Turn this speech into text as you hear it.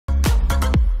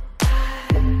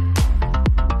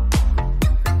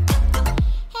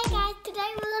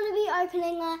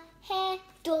opening a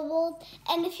Hairdorables,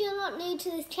 and if you're not new to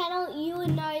this channel, you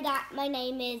would know that my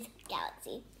name is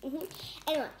Galaxy.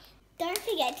 Anyway, don't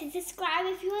forget to subscribe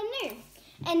if you are new.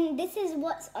 And this is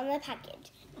what's on the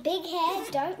package. Big hair,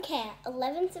 don't care.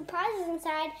 11 surprises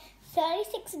inside,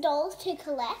 36 dolls to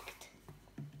collect.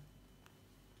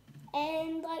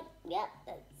 And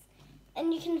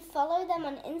and you can follow them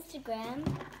on Instagram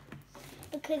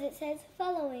because it says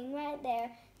following right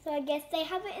there. So I guess they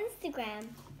have an Instagram.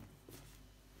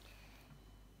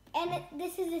 And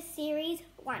this is a series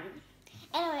 1.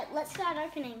 Anyway, let's start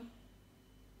opening.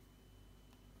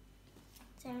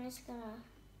 So I'm just gonna...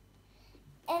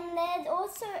 And there's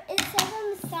also, it says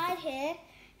on the side here,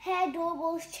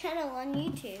 Hairdorables channel on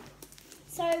YouTube.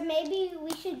 So maybe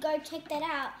we should go check that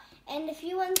out. And if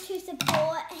you want to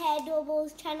support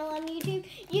Hairdorables channel on YouTube,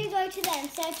 you go to them,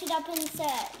 search it up and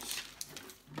search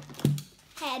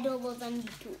Hairdorables on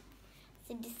YouTube.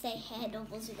 So just say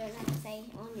Hairdorables, you don't have to say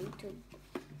on YouTube.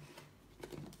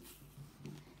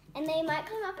 And they might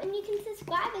come up and you can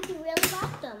subscribe if you really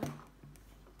like them.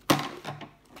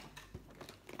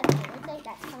 Okay, looks like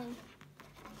that's coming.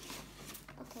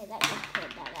 Okay, that just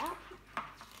pulled that out.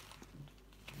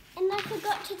 And I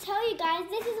forgot to tell you guys,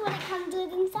 this is what it comes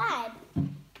with inside.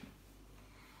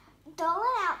 Doll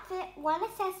and outfit, 1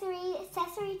 accessory,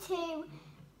 accessory 2,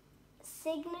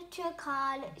 signature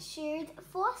card, shoes,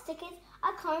 4 stickers,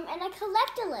 a comb, and a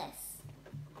collector list.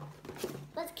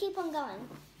 Let's keep on going.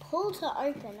 Pull to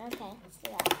open. Okay, let's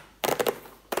do that.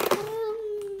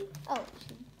 Oh,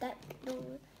 that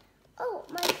door. Oh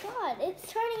my god,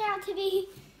 it's turning out to be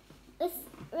this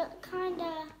kind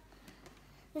of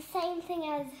the same thing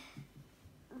as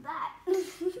that,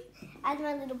 as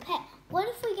my little pet. What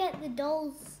if we get the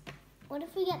dolls? What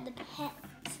if we get the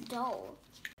pet's doll?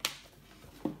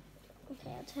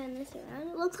 Okay, I'll turn this around.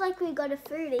 It looks like we got a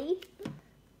fruity.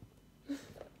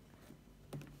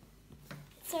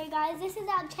 So guys, this is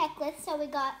our checklist. So we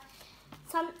got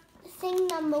thing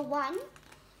number 1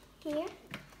 here.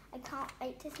 I can't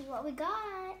wait to see what we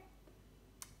got.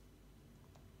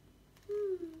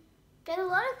 There's a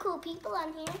lot of cool people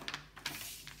on here.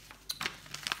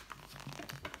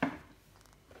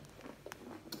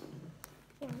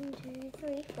 One, 2,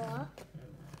 3, 4,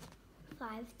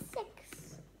 5, 6.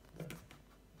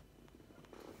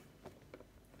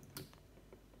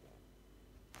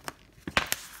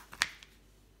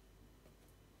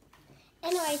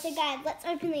 Anyway, so guys, let's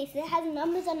open these. It has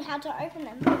numbers on how to open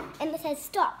them. And it says,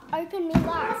 stop, open me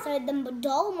last. So the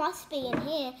doll must be in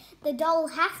here. The doll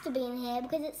has to be in here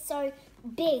because it's so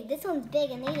big. This one's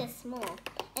big and these are small.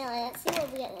 Anyway, let's see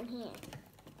what we get in here.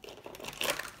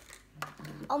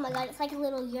 Oh my god, it's like a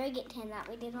little yogurt tin that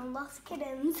we did on Lost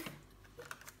Kittens.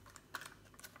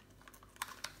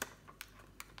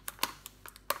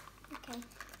 Okay,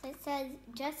 so it says,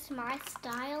 just my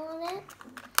style on it.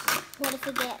 What if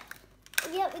we get...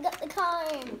 Yep, we got the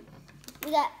comb.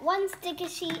 We got 1 sticker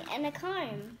sheet and a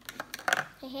comb.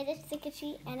 Okay, here's a sticker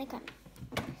sheet and a comb.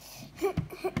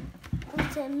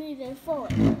 So moving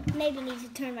forward, maybe need to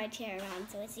turn my chair around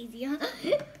so it's easier.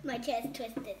 My chair's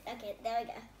twisted. Okay, there we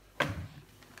go.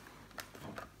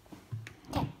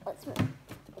 Okay,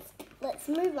 let's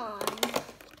move on.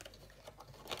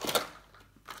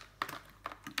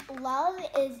 Love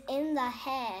is in the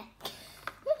hair.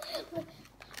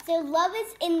 So Love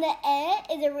is in the Air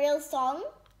is a real song.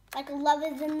 Like Love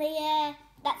is in the Air,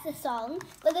 that's a song.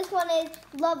 But this one is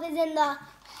Love is in the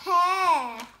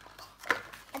Hair.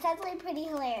 It's actually pretty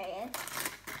hilarious.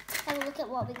 Have a look at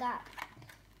what we got.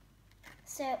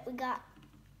 So we got...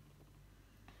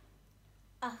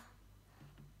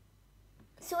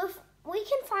 So if we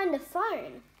can find a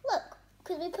phone. Look,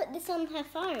 because we put this on her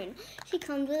phone. She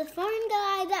comes with a phone,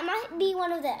 guys. That might be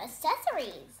one of the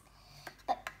accessories.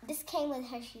 This came with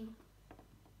her shoe.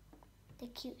 The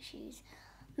cute shoes.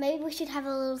 Maybe we should have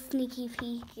a little sneaky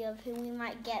peek of who we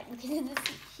might get because of the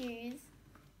shoes.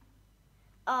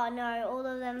 Oh no, all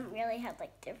of them really have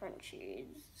like different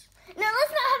shoes. No,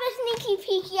 let's not have a sneaky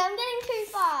peeky. I'm getting too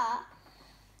far.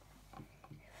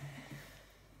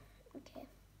 Okay,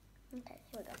 here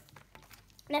we go.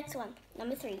 Next one,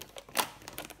 number 3.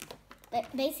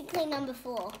 But basically number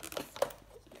 4.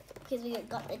 Because we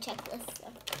got the checklist. So.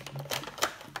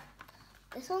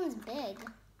 This one's big.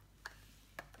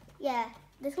 Yeah,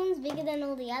 this one's bigger than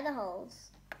all the other holes.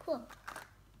 Cool.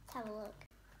 Let's have a look.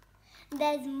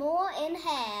 There's more in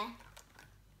hair.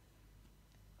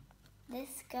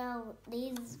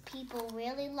 These people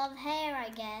really love hair, I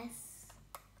guess.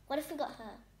 What if we got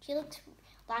her? She looks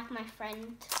like my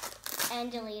friend,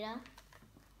 Angelita.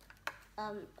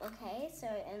 Okay, so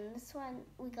in this one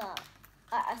we got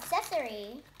an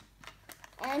accessory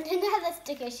and another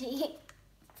sticker sheet.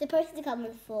 supposed to come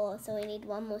with 4, so we need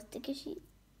 1 more sticker sheet.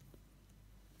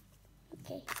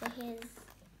 Okay, so here's...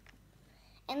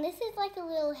 And this is like a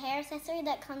little hair accessory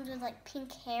that comes with like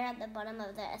pink hair at the bottom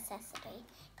of the accessory.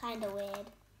 Kind of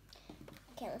weird.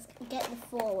 Okay, let's get the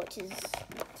 4, which is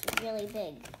really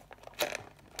big.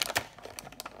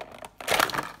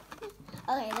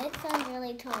 Okay, that sounds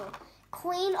really cool.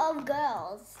 Queen of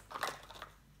Girls.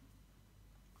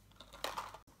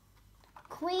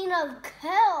 Queen of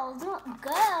Curls, not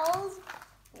girls.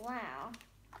 Wow.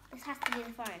 This has to be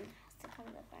the phone. It has to come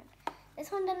with the phone.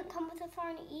 This one didn't come with a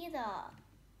phone either.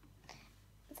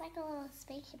 It's like a little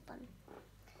spaceship one.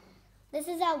 This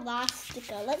is our last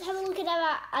sticker. Let's have a look at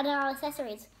our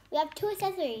accessories. We have 2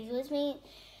 accessories, which means,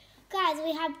 guys,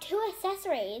 we have 2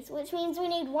 accessories, which means we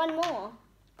need 1 more.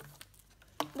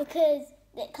 Because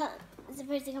it's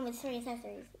supposed to come with 3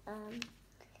 accessories.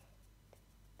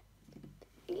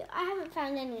 I haven't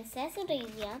found any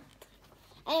accessories yet.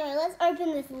 Anyway, let's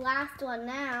open this last one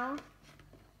now.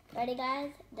 Ready,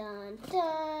 guys? Dun,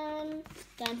 dun,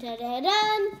 dun, dun, dun,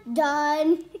 dun,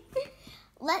 dun.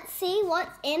 Let's see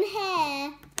what's in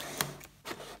here.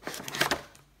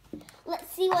 Let's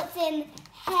see what's in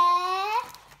hair.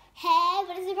 Hair,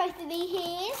 what is supposed to be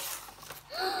here?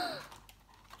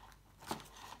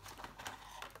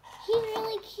 He's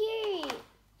really cute.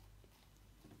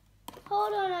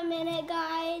 Hold on a minute,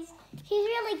 guys. She's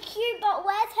really cute, but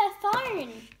where's her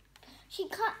phone? She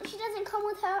doesn't come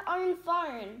with her own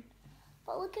phone.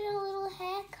 But look at her little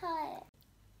haircut.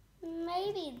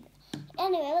 Maybe.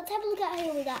 Anyway, let's have a look at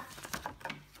who we got.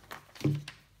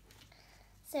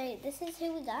 So this is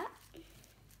who we got.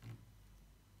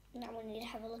 Now we need to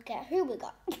have a look at who we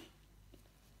got.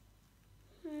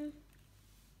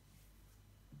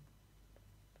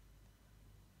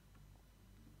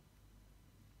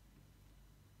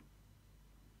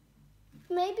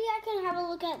 Maybe I can have a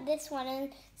look at this one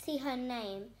and see her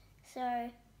name.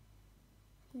 So,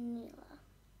 Neela.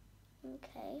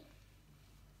 Okay.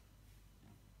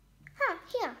 Huh,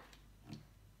 here.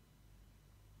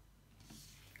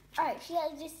 Alright, she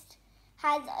just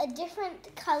has a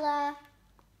different color.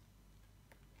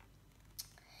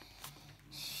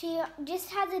 She just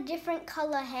has a different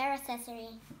color hair accessory.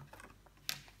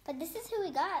 But this is who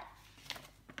we got.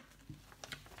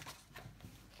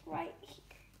 Right here.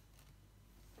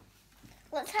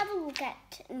 Let's have a look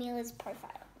at Neela's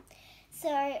profile.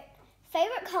 So,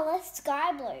 favorite color,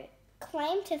 sky blue.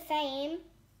 Claim to fame,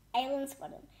 alien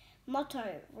spotted.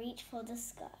 Motto, reach for the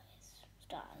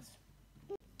stars.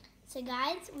 So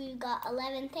guys, we've got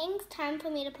 11 things. Time for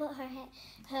me to put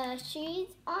her shoes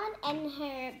on and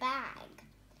her bag.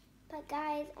 But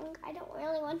guys, I don't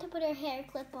really want to put her hair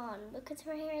clip on because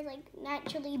her hair is like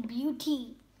naturally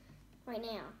beauty right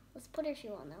now. Let's put her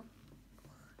shoe on though.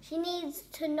 She needs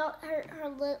to not hurt her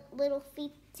little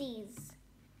feetsies.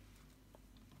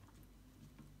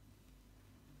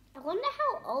 I wonder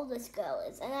how old this girl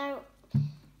is.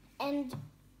 And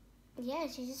yeah,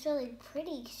 she's just really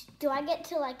pretty. Do I get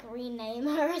to like rename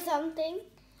her or something?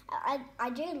 I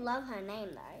do love her name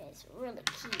though. It's really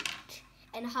cute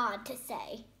and hard to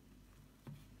say.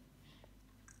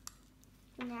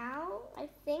 Now, I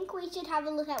think we should have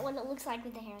a look at what it looks like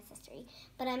with the hair accessory.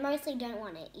 But I mostly don't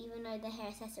want it, even though the hair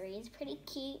accessory is pretty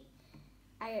cute.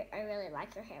 I really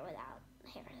like her hair without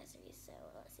hair accessories, so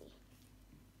let's see.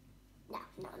 No.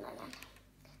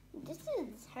 This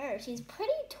is her. She's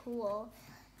pretty tall.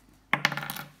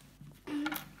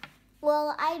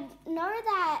 Well, I know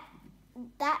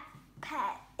that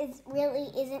pet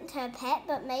really isn't her pet,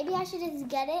 but maybe I should just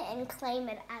get it and claim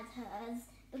it as hers.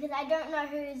 Because I don't know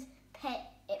whose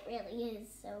pet it really is.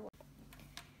 So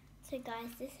guys,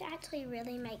 this actually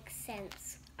really makes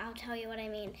sense. I'll tell you what I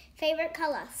mean. Favorite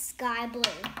color, sky blue.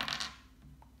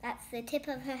 That's the tip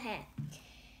of her hair.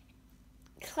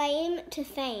 Claim to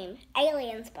fame,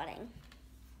 alien spotting.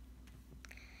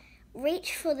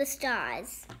 Reach for the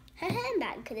stars. Her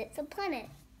handbag, because it's a planet.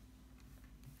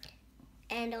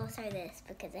 And also this,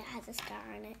 because it has a star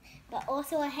on it. But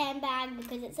also a handbag,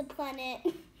 because it's a planet.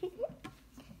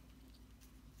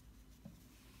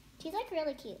 She's like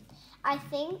really cute. I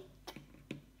think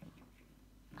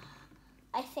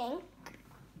I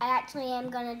actually am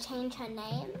going to change her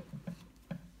name.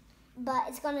 But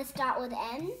it's going to start with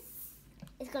N.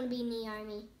 It's going to be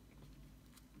Naomi.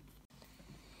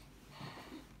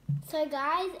 So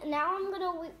guys, now I'm going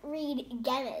to read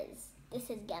Gemma's. This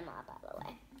is Gemma, by the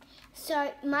way.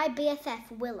 So, my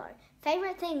BFF, Willow.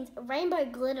 Favorite things, rainbow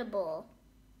glitter ball.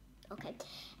 Okay.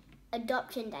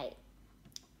 Adoption date.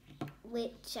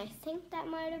 Which I think that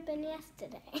might have been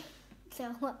yesterday.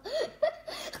 So,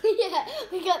 yeah,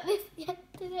 we got this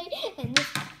yesterday and this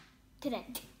today.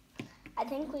 I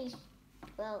think we,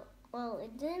 well,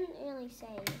 it didn't really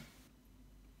say,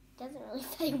 doesn't really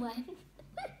say when.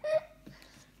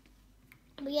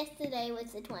 But yesterday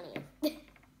was the 20th.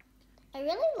 I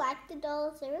really like the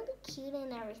dolls. They're really cute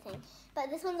and everything. But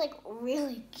this one's like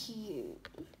really cute.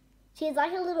 She's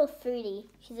like a little fruity.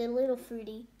 She's a little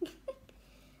fruity.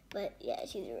 But yeah,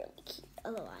 she's really cute.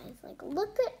 Otherwise, like,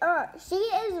 look at her. She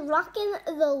is rocking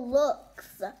the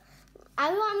looks.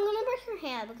 I'm gonna brush her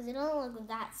hair because it doesn't look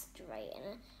that straight,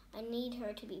 and I need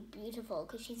her to be beautiful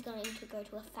because she's going to go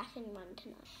to a fashion run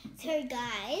tonight. So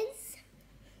guys,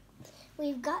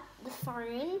 we've got the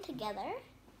phone together.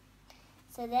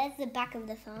 So there's the back of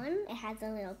the phone. It has a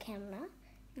little camera.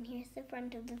 And here's the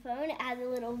front of the phone. It has a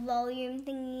little volume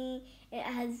thingy. It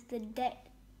has the date.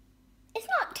 It's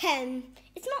not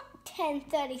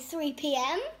 10:33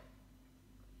 p.m.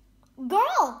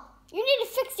 Girl, you need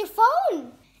to fix your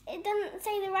phone. It doesn't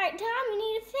say the right time. You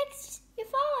need to fix your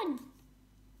phone.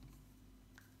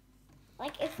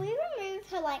 Like, if we remove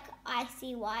her, like,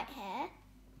 icy white hair,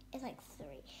 it's like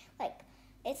 3. Like,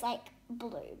 it's like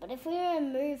blue. But if we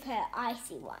remove her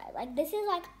icy white, like, this is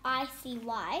like icy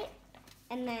white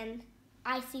and then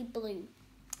icy blue.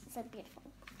 It's so beautiful.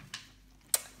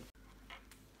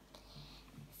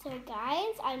 So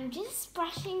guys, I'm just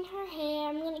brushing her hair.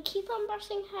 I'm gonna keep on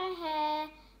brushing her hair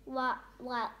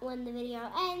when the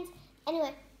video ends.